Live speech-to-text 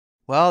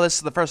Well, this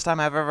is the first time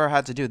I've ever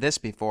had to do this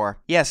before.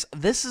 Yes,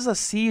 this is a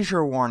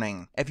seizure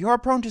warning. If you are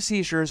prone to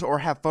seizures or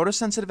have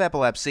photosensitive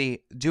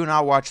epilepsy, do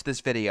not watch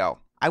this video.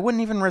 I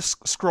wouldn't even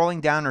risk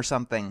scrolling down or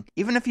something.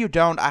 Even if you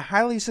don't, I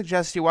highly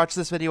suggest you watch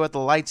this video with the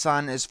lights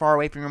on as far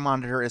away from your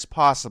monitor as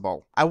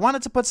possible. I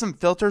wanted to put some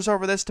filters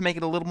over this to make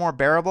it a little more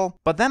bearable,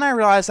 but then I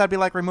realized that'd be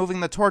like removing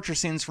the torture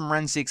scenes from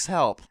Ren Seeks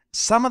Help.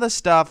 Some of the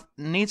stuff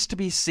needs to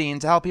be seen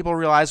to help people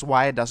realize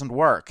why it doesn't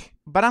work.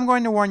 But I'm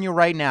going to warn you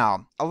right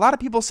now, a lot of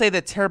people say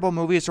that terrible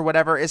movies or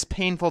whatever is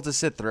painful to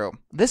sit through.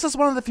 This is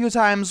one of the few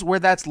times where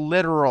that's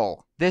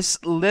literal. This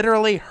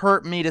literally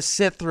hurt me to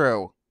sit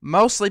through.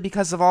 Mostly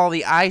because of all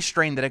the eye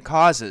strain that it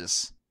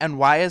causes. And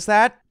why is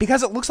that?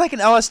 Because it looks like an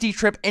LSD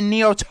trip in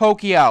Neo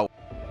Tokyo.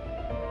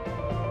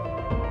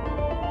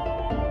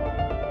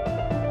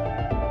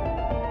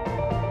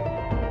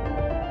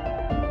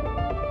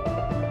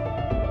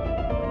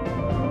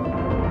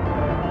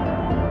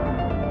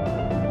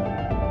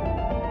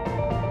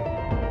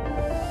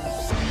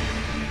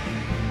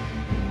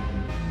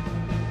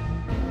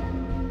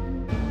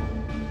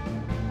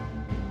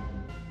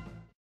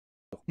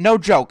 No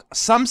joke,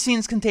 some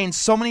scenes contain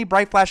so many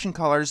bright flashing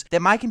colors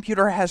that my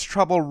computer has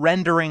trouble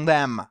rendering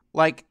them.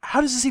 Like,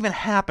 how does this even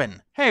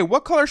happen? Hey,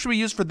 what color should we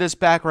use for this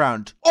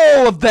background?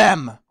 All of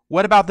them!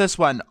 What about this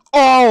one?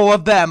 All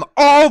of them!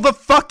 All the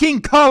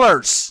fucking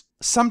colors!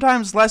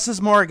 Sometimes less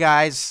is more,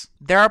 guys.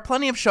 There are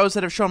plenty of shows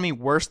that have shown me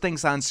worse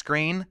things on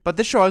screen, but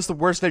this show has the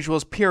worst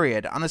visuals,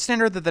 period. On the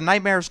standard that the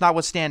nightmares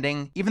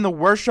notwithstanding, even the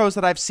worst shows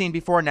that I've seen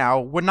before now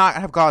would not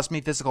have caused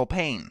me physical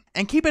pain.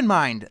 And keep in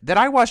mind that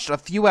I watched a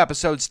few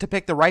episodes to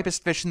pick the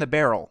ripest fish in the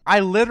barrel. I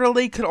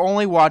literally could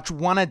only watch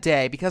one a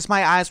day because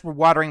my eyes were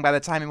watering by the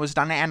time it was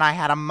done and I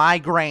had a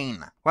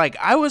migraine. Like,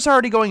 I was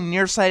already going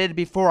nearsighted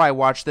before I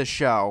watched this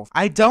show.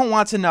 I don't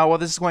want to know what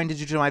this is going to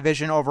do to my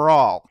vision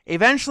overall.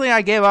 Eventually,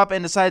 I gave up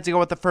and decided to go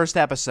with the first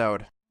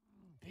episode.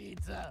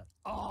 Pizza,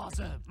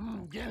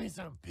 awesome. Give me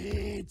some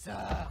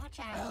pizza.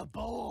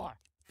 Boy,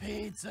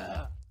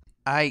 pizza.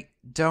 I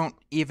don't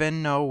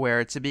even know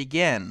where to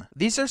begin.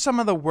 These are some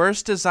of the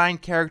worst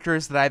designed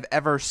characters that I've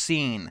ever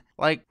seen.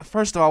 Like,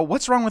 first of all,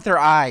 what's wrong with their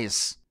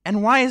eyes?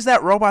 And why is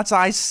that robot's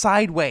eyes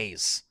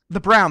sideways? The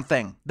brown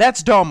thing,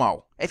 that's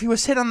Domo, if he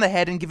was hit on the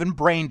head and given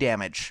brain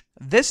damage.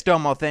 This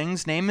Domo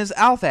thing's name is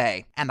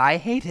Alfei, and I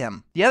hate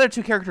him. The other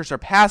two characters are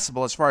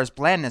passable as far as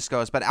blandness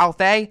goes, but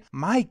Alfei,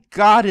 my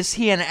god, is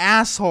he an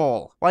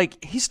asshole.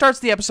 Like, he starts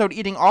the episode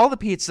eating all the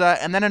pizza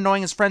and then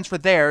annoying his friends for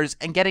theirs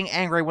and getting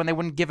angry when they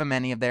wouldn't give him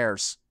any of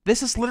theirs.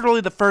 This is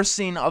literally the first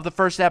scene of the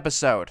first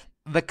episode.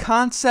 The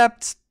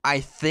concept,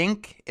 I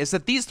think, is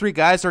that these three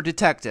guys are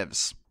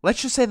detectives.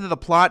 Let's just say that the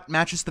plot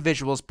matches the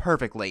visuals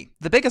perfectly.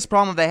 The biggest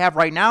problem they have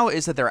right now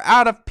is that they're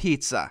out of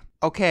pizza.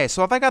 Okay,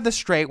 so if I got this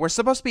straight, we're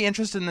supposed to be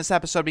interested in this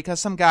episode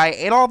because some guy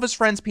ate all of his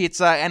friend's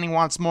pizza and he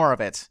wants more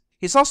of it.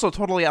 He's also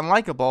totally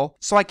unlikable,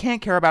 so I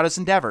can't care about his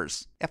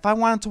endeavors. If I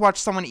wanted to watch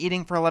someone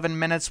eating for 11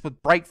 minutes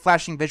with bright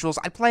flashing visuals,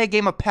 I'd play a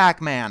game of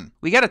Pac-Man.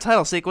 We get a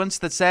title sequence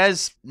that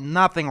says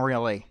nothing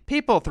really.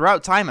 People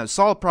throughout time have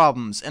solved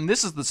problems, and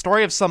this is the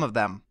story of some of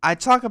them. I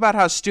talk about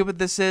how stupid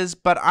this is,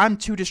 but I'm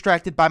too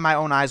distracted by my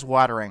own eyes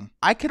watering.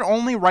 I could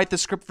only write the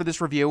script for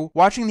this review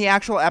watching the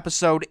actual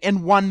episode in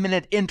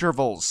 1-minute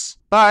intervals.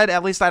 But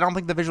at least I don't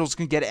think the visuals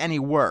can get any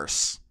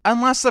worse.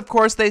 Unless, of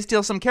course, they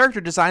steal some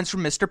character designs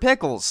from Mr.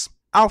 Pickles.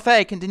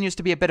 Alfei continues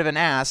to be a bit of an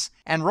ass,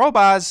 and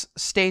Robaz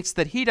states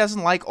that he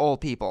doesn't like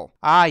old people.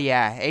 Ah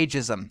yeah,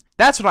 ageism.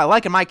 That's what I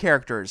like in my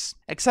characters.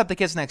 Except the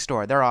kids next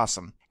door, they're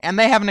awesome. And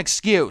they have an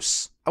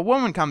excuse. A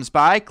woman comes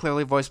by,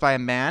 clearly voiced by a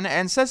man,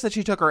 and says that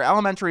she took her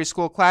elementary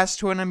school class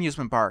to an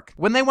amusement park.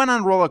 When they went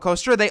on a roller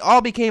coaster, they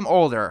all became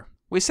older.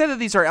 We say that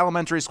these are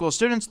elementary school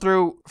students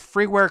through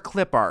freeware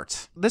clip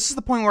art. This is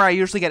the point where I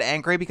usually get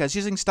angry because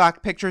using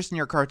stock pictures in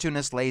your cartoon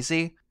is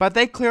lazy, but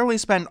they clearly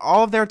spend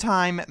all of their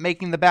time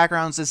making the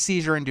backgrounds as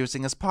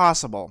seizure-inducing as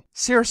possible.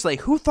 Seriously,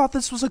 who thought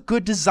this was a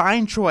good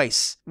design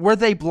choice? Were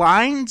they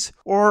blind?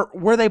 Or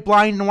were they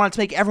blind and wanted to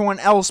make everyone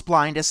else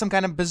blind as some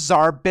kind of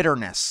bizarre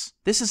bitterness?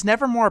 This is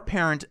never more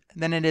apparent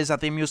than it is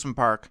at the amusement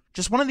park.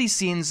 Just one of these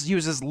scenes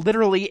uses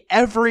literally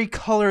every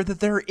color that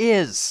there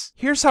is.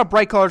 Here's how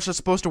bright colors are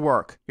supposed to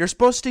work. You're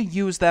supposed to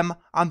use them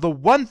on the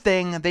one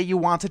thing that you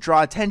want to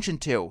draw attention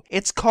to.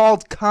 It's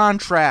called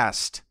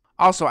contrast.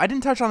 Also, I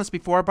didn't touch on this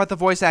before, but the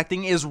voice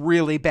acting is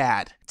really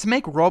bad. To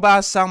make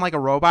Robaz sound like a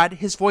robot,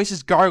 his voice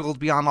is gargled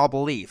beyond all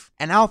belief,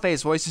 and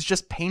Alfei's voice is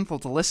just painful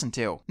to listen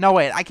to. No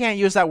wait, I can't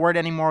use that word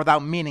anymore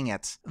without meaning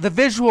it. The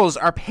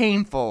visuals are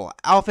painful.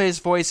 Alfei's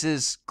voice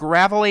is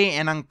gravelly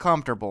and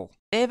uncomfortable.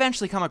 They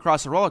eventually come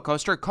across a roller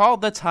coaster called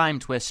the Time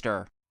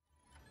Twister.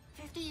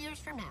 50 years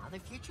from now, the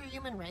future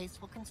human race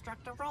will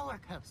construct a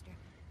roller coaster,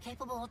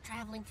 capable of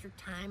traveling through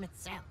time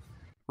itself.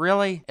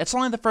 Really? It's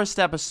only the first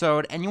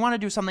episode, and you want to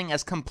do something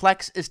as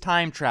complex as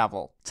time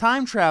travel.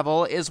 Time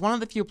travel is one of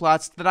the few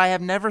plots that I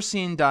have never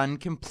seen done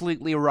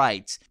completely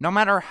right. No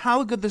matter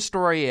how good the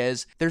story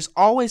is, there's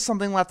always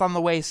something left on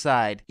the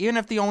wayside, even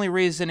if the only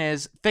reason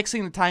is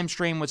fixing the time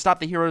stream would stop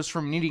the heroes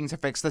from needing to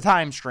fix the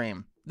time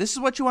stream. This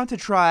is what you want to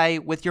try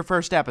with your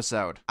first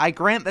episode. I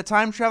grant that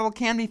time travel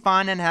can be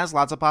fun and has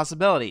lots of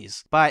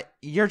possibilities, but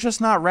you're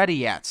just not ready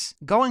yet.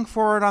 Going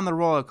forward on the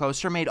roller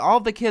coaster made all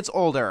of the kids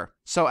older,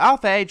 so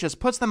Alfie just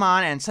puts them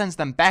on and sends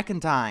them back in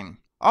time.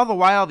 All the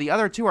while, the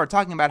other two are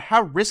talking about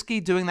how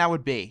risky doing that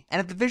would be. And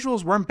if the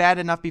visuals weren't bad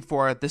enough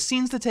before, the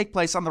scenes that take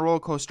place on the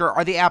roller coaster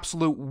are the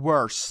absolute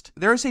worst.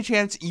 There is a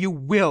chance you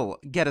will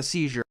get a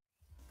seizure.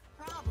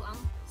 Problem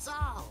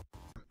solved.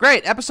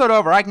 Great, episode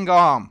over, I can go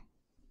home.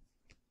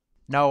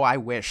 No, I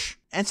wish.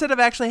 Instead of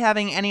actually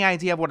having any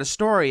idea of what a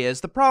story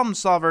is, the problem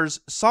solvers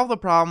solve the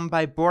problem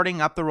by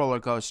boarding up the roller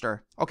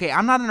coaster. Okay,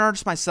 I'm not an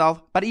artist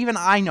myself, but even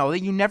I know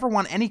that you never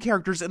want any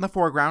characters in the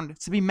foreground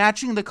to be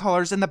matching the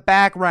colors in the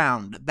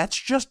background. That's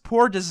just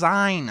poor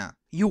design.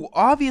 You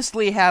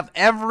obviously have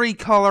every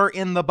color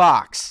in the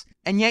box,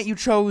 and yet you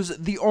chose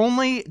the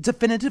only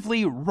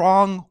definitively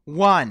wrong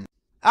one.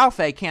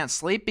 Alfie can't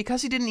sleep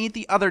because he didn't eat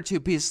the other 2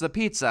 pieces of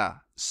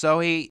pizza, so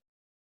he...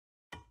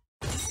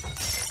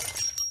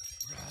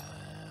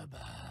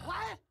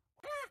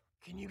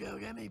 Can you go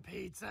get me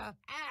pizza?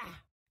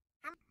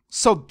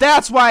 So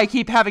that's why I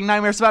keep having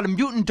nightmares about a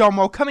mutant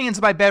domo coming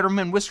into my bedroom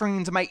and whispering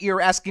into my ear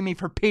asking me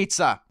for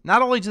pizza.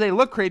 Not only do they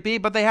look creepy,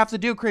 but they have to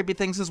do creepy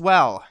things as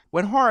well.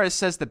 When Horace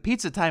says the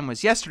pizza time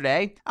was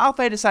yesterday,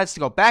 Alfie decides to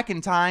go back in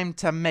time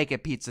to make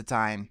it pizza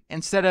time,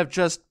 instead of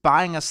just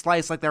buying a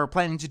slice like they were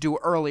planning to do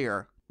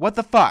earlier. What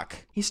the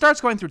fuck? He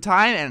starts going through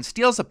time and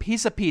steals a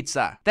piece of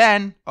pizza.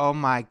 Then, oh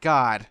my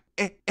god.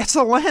 It's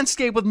a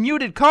landscape with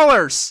muted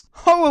colors!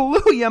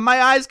 Hallelujah,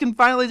 my eyes can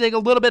finally take a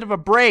little bit of a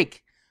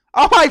break.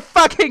 Oh my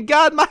fucking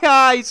god, my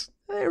eyes!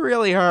 They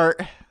really hurt.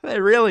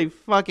 They really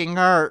fucking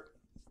hurt.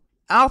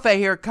 Alfie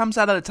here comes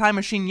out of the time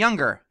machine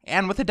younger,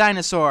 and with a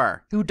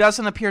dinosaur, who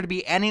doesn't appear to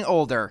be any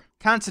older.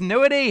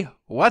 Continuity?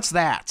 What's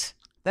that?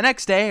 The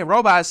next day,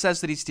 Robaz says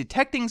that he's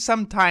detecting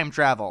some time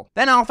travel.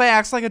 Then Alfie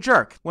acts like a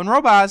jerk. When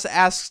Robaz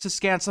asks to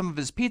scan some of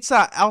his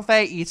pizza,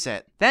 Alfie eats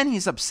it. Then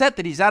he's upset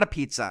that he's out of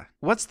pizza.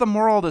 What's the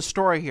moral of the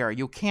story here?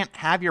 You can't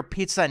have your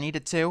pizza and eat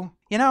it too?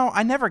 You know,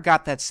 I never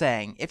got that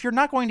saying. If you're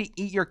not going to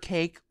eat your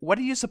cake, what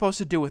are you supposed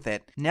to do with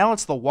it? Nail it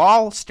to the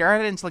wall? Stare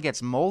at it until it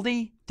gets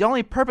moldy? The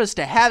only purpose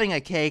to having a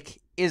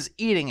cake is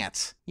eating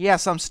it.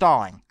 Yes, I'm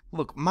stalling.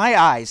 Look, my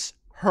eyes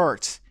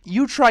hurt.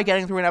 You try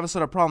getting through an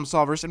episode of Problem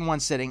Solvers in one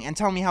sitting and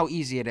tell me how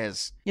easy it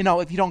is. You know,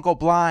 if you don't go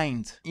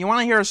blind. You want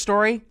to hear a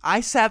story?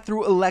 I sat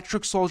through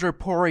Electric Soldier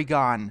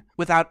Porygon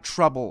without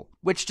trouble,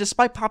 which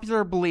despite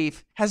popular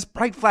belief, has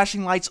bright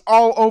flashing lights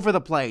all over the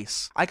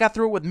place. I got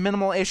through it with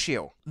minimal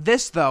issue.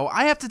 This though,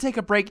 I have to take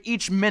a break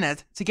each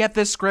minute to get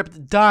this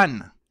script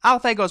done.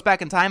 Alfie goes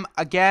back in time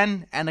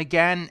again and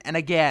again and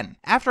again.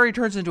 After he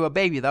turns into a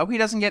baby though, he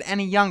doesn't get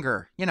any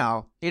younger. You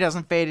know, he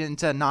doesn't fade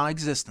into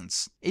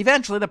non-existence.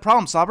 Eventually, the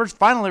problem solvers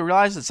finally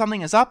realize that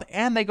something is up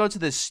and they go to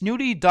this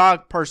snooty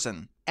dog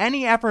person.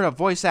 Any effort of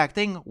voice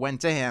acting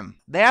went to him.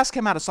 They ask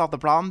him how to solve the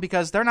problem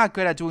because they're not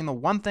good at doing the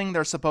one thing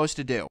they're supposed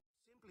to do.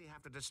 Simply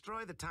have to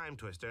destroy the time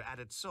twister at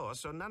its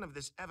source so none of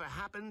this ever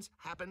happens,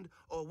 happened,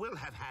 or will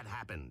have had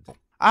happened.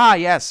 Ah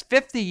yes,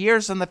 50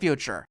 years in the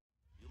future.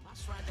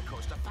 Must ride the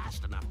coaster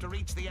fast enough to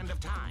reach the end of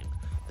time.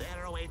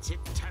 There awaits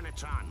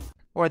Eternitron.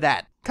 Or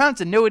that.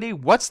 Continuity,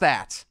 what's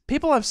that?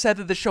 People have said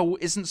that the show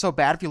isn't so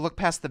bad if you look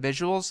past the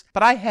visuals,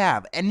 but I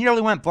have, and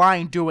nearly went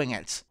blind doing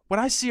it. What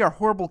I see are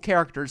horrible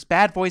characters,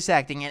 bad voice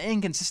acting, and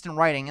inconsistent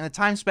writing in a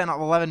time span of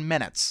 11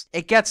 minutes.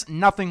 It gets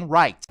nothing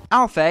right.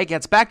 Alfie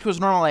gets back to his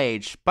normal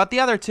age, but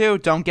the other two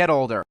don't get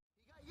older.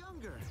 He got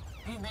younger.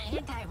 And the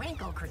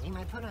anti-wrinkle cream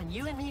I put on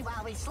you and me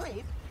while we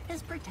sleep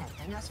is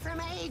protecting us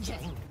from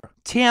aging.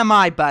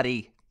 TMI,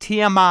 buddy.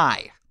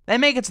 TMI. They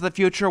make it to the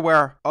future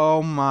where,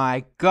 oh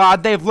my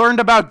god, they've learned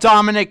about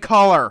dominant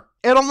color.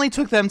 It only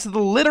took them to the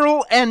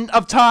literal end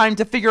of time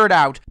to figure it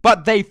out,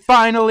 but they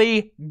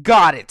finally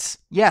got it.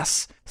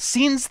 Yes,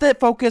 scenes that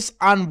focus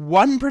on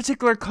one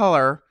particular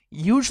color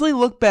usually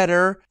look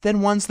better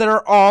than ones that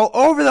are all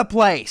over the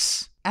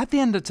place. At the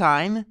end of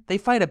time, they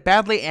fight a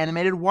badly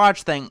animated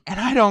watch thing, and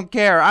I don't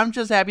care. I'm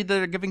just happy that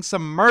they're giving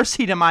some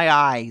mercy to my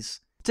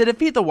eyes. To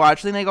defeat the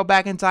watch thing, they go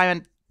back in time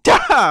and...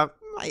 Duh!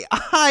 My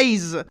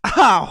eyes!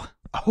 Ow!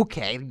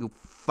 Okay, you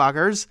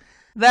fuckers.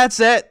 That's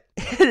it.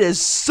 It is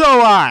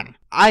so on.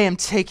 I am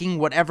taking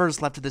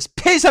whatever's left of this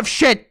piece of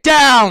shit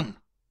down!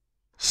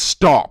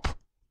 Stop.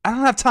 I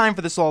don't have time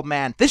for this, old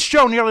man. This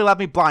show nearly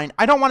left me blind.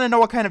 I don't want to know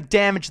what kind of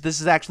damage this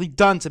has actually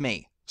done to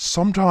me.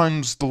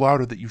 Sometimes the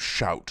louder that you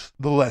shout,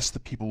 the less the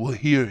people will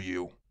hear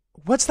you.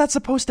 What's that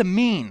supposed to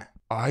mean?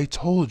 I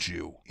told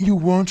you. You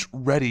weren't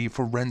ready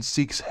for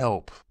Renseek's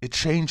help. It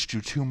changed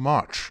you too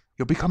much.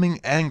 You're becoming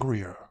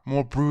angrier,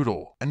 more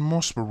brutal, and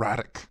more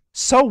sporadic.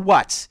 So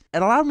what?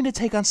 It allowed me to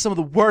take on some of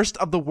the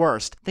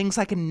worst, things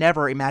I could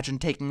never imagine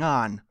taking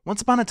on.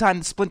 Once upon a time,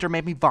 the splinter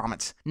made me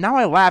vomit. Now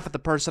I laugh at the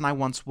person I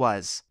once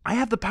was. I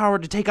have the power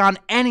to take on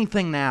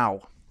anything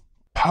now.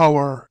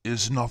 Power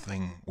is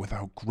nothing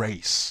without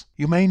grace.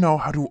 You may know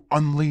how to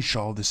unleash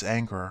all this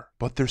anger,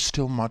 but there's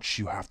still much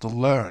you have to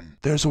learn.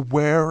 There's a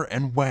where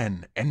and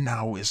when, and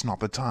now is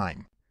not the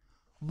time.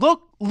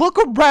 Look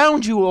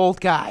around you, old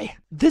guy.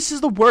 This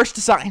is the worst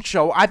design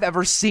show I've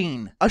ever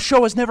seen. A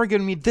show has never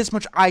given me this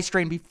much eye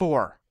strain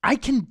before. I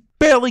can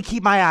barely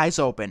keep my eyes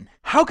open.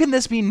 How can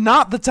this be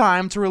not the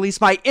time to release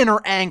my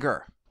inner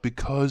anger?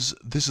 Because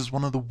this is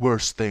one of the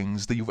worst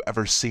things that you've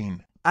ever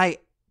seen. I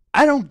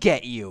don't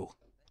get you.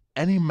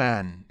 Any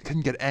man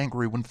can get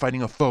angry when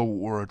fighting a foe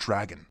or a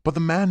dragon, but the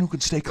man who can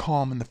stay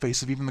calm in the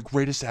face of even the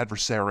greatest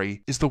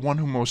adversary is the one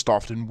who most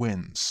often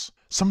wins.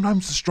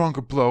 Sometimes the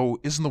stronger blow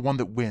isn't the one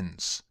that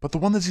wins, but the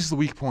one that sees the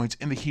weak point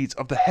in the heat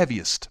of the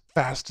heaviest,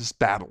 fastest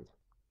battle.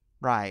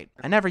 Right.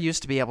 I never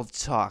used to be able to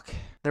talk.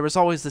 There was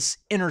always this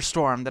inner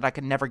storm that I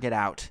could never get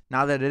out.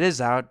 Now that it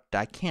is out,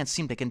 I can't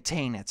seem to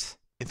contain it.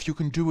 If you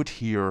can do it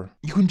here,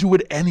 you can do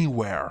it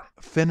anywhere.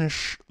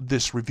 Finish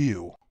this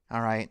review.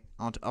 Alright,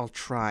 I'll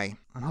try.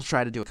 And I'll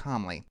try to do it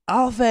calmly.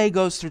 Alfei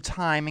goes through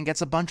time and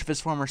gets a bunch of his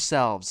former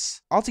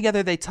selves.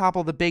 Altogether, they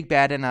topple the big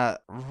bad in a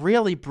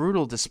really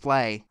brutal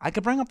display. I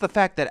could bring up the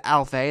fact that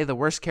Alfei, the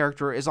worst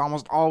character, is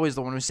almost always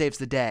the one who saves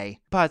the day.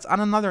 But on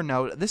another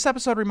note, this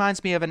episode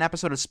reminds me of an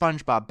episode of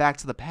SpongeBob, Back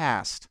to the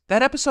Past.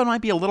 That episode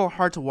might be a little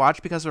hard to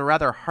watch because of a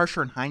rather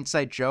harsher in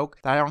hindsight joke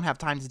that I don't have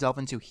time to delve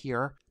into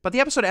here. But the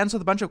episode ends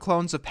with a bunch of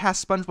clones of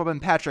past SpongeBob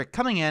and Patrick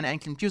coming in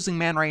and confusing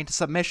Man Ray into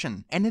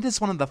submission. And it is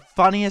one of the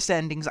funniest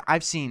endings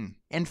I've seen.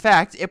 In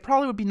fact, it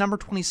probably would be number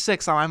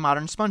 26 on my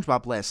modern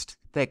SpongeBob list,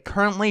 that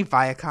currently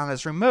Viacom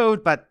has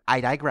removed, but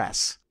I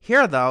digress.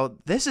 Here though,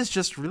 this is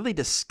just really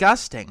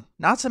disgusting.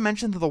 Not to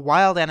mention that the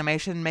wild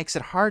animation makes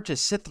it hard to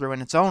sit through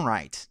in its own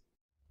right.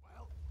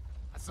 Well,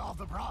 I solved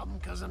the problem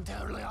because I'm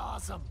totally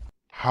awesome.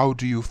 How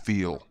do you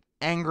feel?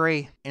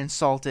 Angry,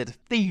 insulted,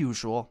 the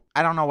usual.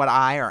 I don't know what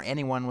I or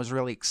anyone was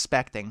really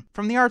expecting.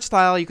 From the art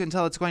style, you can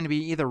tell it's going to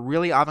be either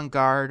really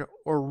avant-garde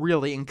or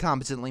really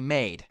incompetently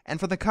made. And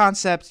for the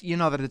concept, you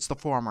know that it's the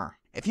former.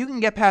 If you can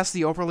get past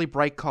the overly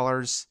bright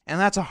colors, and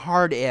that's a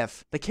hard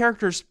if, the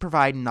characters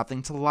provide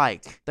nothing to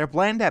like. They're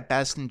bland at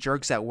best and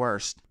jerks at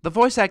worst. The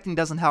voice acting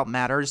doesn't help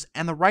matters,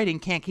 and the writing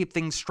can't keep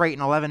things straight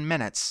in 11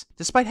 minutes.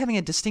 Despite having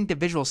a distinctive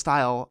visual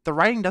style, the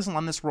writing doesn't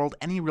lend this world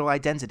any real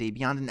identity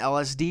beyond an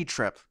LSD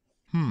trip.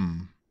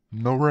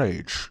 No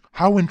rage.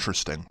 How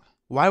interesting.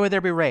 Why would there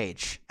be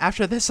rage?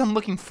 After this, I'm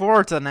looking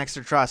forward to the next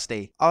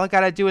atrocity. All I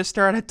gotta do is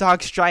stare at a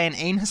dog's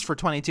giant anus for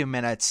 22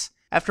 minutes.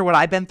 After what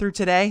I've been through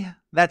today,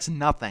 that's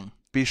nothing.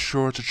 Be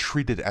sure to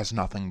treat it as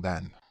nothing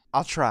then.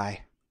 I'll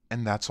try.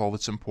 And that's all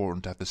that's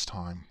important at this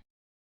time.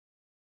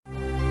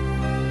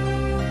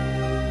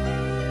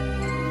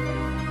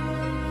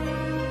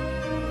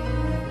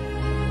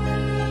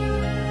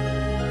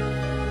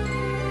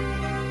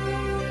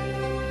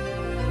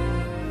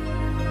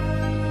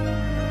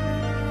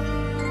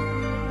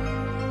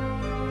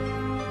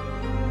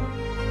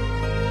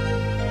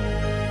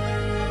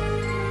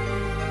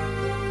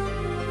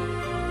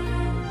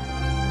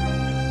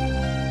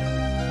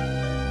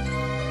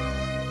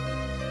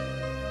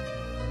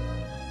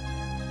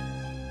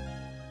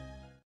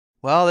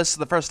 Well, this is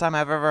the first time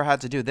I've ever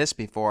had to do this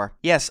before.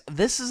 Yes,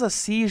 this is a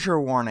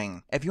seizure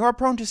warning. If you are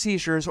prone to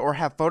seizures or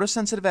have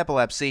photosensitive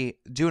epilepsy,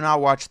 do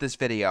not watch this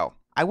video.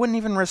 I wouldn't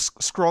even risk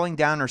scrolling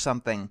down or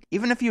something.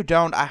 Even if you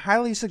don't, I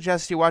highly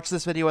suggest you watch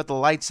this video with the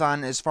lights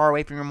on as far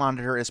away from your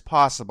monitor as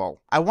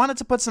possible. I wanted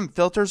to put some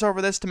filters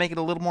over this to make it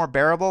a little more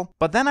bearable,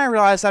 but then I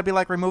realized that'd be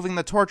like removing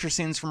the torture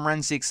scenes from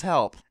Ren Seeks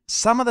Help.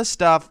 Some of the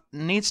stuff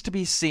needs to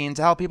be seen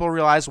to help people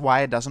realize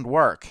why it doesn't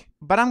work.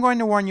 But I'm going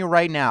to warn you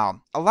right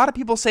now, a lot of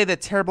people say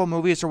that terrible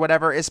movies or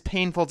whatever is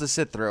painful to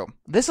sit through.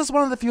 This is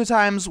one of the few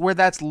times where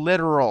that's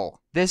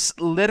literal. This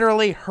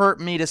literally hurt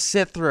me to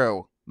sit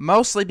through.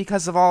 Mostly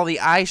because of all the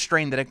eye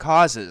strain that it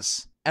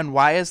causes. And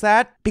why is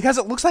that? Because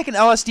it looks like an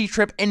LSD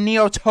trip in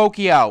Neo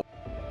Tokyo.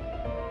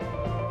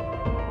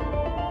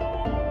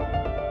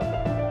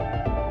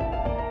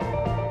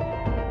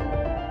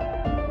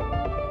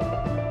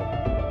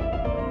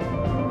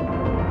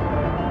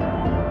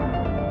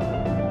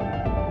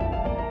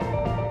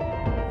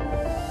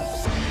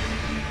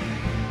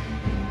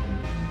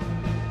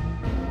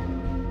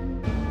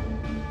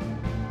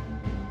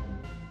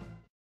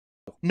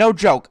 No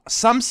joke,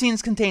 some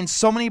scenes contain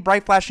so many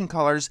bright flashing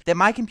colors that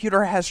my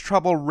computer has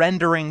trouble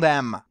rendering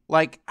them.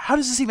 Like, how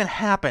does this even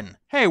happen?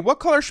 Hey, what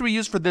color should we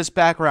use for this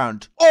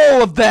background?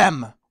 All of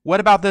them! What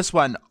about this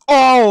one?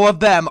 All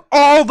of them!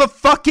 All the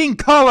fucking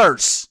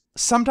colors!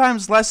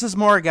 Sometimes less is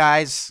more,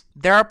 guys.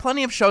 There are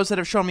plenty of shows that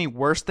have shown me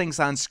worse things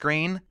on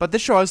screen, but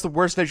this show has the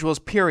worst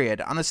visuals, period.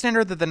 On the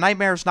standard that the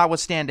nightmares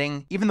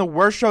notwithstanding, even the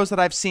worst shows that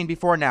I've seen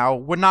before now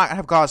would not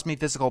have caused me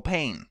physical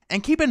pain.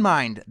 And keep in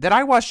mind that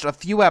I watched a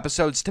few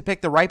episodes to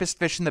pick the ripest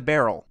fish in the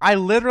barrel. I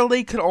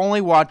literally could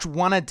only watch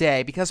one a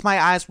day because my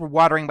eyes were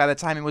watering by the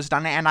time it was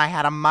done and I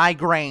had a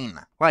migraine.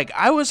 Like,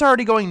 I was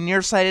already going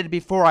nearsighted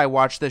before I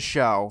watched this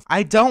show.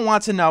 I don't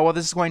want to know what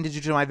this is going to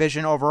do to my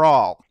vision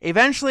overall.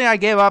 Eventually, I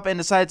gave up and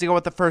decided to go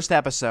with the first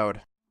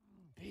episode.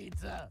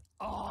 Pizza.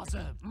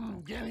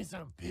 Awesome. Give me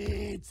some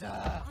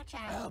pizza. Watch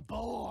out. Oh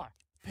boy.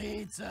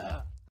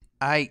 Pizza.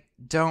 I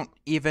don't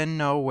even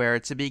know where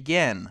to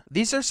begin.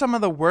 These are some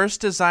of the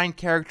worst designed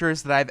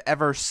characters that I've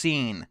ever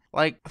seen.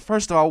 Like,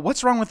 first of all,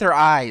 what's wrong with their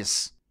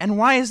eyes? And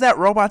why is that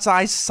robot's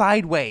eyes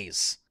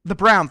sideways? The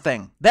brown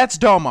thing, that's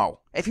Domo,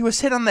 if he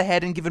was hit on the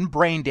head and given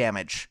brain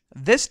damage.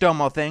 This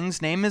Domo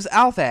thing's name is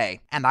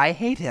Alfei, and I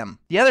hate him.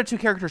 The other two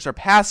characters are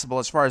passable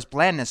as far as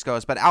blandness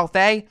goes, but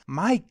Alfei,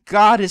 my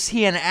god, is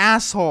he an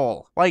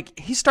asshole. Like,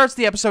 he starts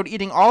the episode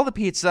eating all the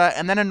pizza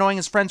and then annoying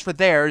his friends for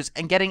theirs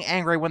and getting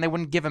angry when they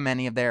wouldn't give him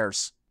any of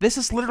theirs. This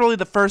is literally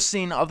the first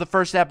scene of the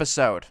first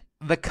episode.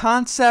 The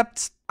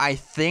concept, I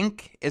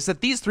think, is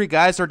that these three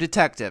guys are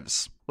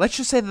detectives. Let's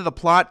just say that the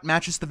plot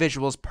matches the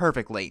visuals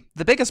perfectly.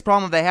 The biggest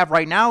problem they have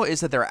right now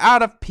is that they're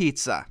out of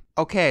pizza.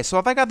 Okay, so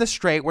if I got this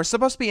straight, we're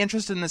supposed to be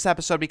interested in this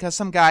episode because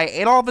some guy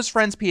ate all of his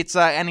friend's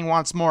pizza and he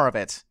wants more of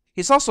it.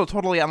 He's also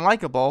totally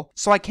unlikable,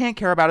 so I can't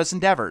care about his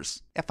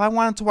endeavors. If I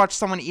wanted to watch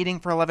someone eating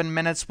for 11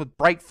 minutes with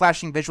bright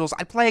flashing visuals,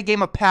 I'd play a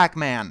game of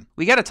Pac-Man.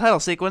 We get a title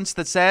sequence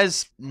that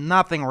says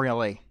nothing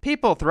really.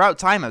 People throughout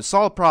time have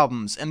solved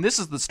problems, and this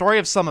is the story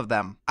of some of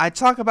them. I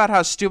talk about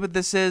how stupid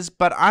this is,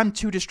 but I'm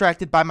too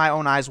distracted by my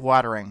own eyes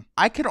watering.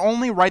 I could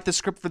only write the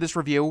script for this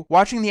review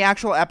watching the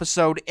actual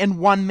episode in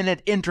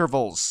 1-minute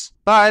intervals.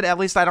 But at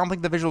least I don't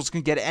think the visuals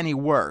can get any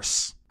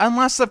worse.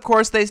 Unless, of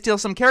course, they steal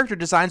some character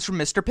designs from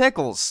Mr.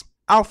 Pickles.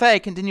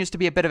 Alfei continues to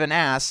be a bit of an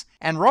ass,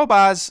 and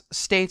Robaz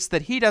states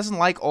that he doesn't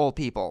like old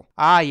people.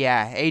 Ah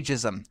yeah,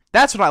 ageism.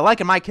 That's what I like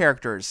in my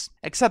characters.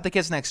 Except the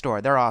kids next door,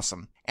 they're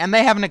awesome. And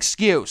they have an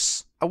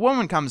excuse. A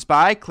woman comes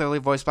by, clearly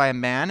voiced by a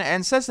man,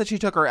 and says that she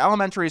took her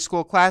elementary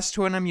school class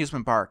to an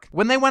amusement park.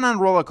 When they went on a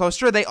roller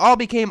coaster, they all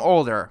became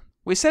older.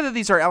 We say that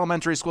these are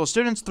elementary school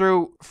students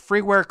through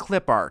freeware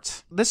clip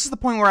art. This is the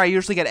point where I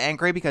usually get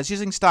angry because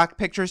using stock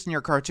pictures in your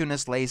cartoon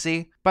is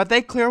lazy, but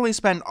they clearly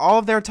spend all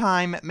of their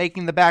time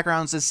making the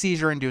backgrounds as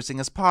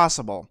seizure-inducing as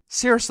possible.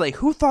 Seriously,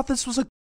 who thought this was a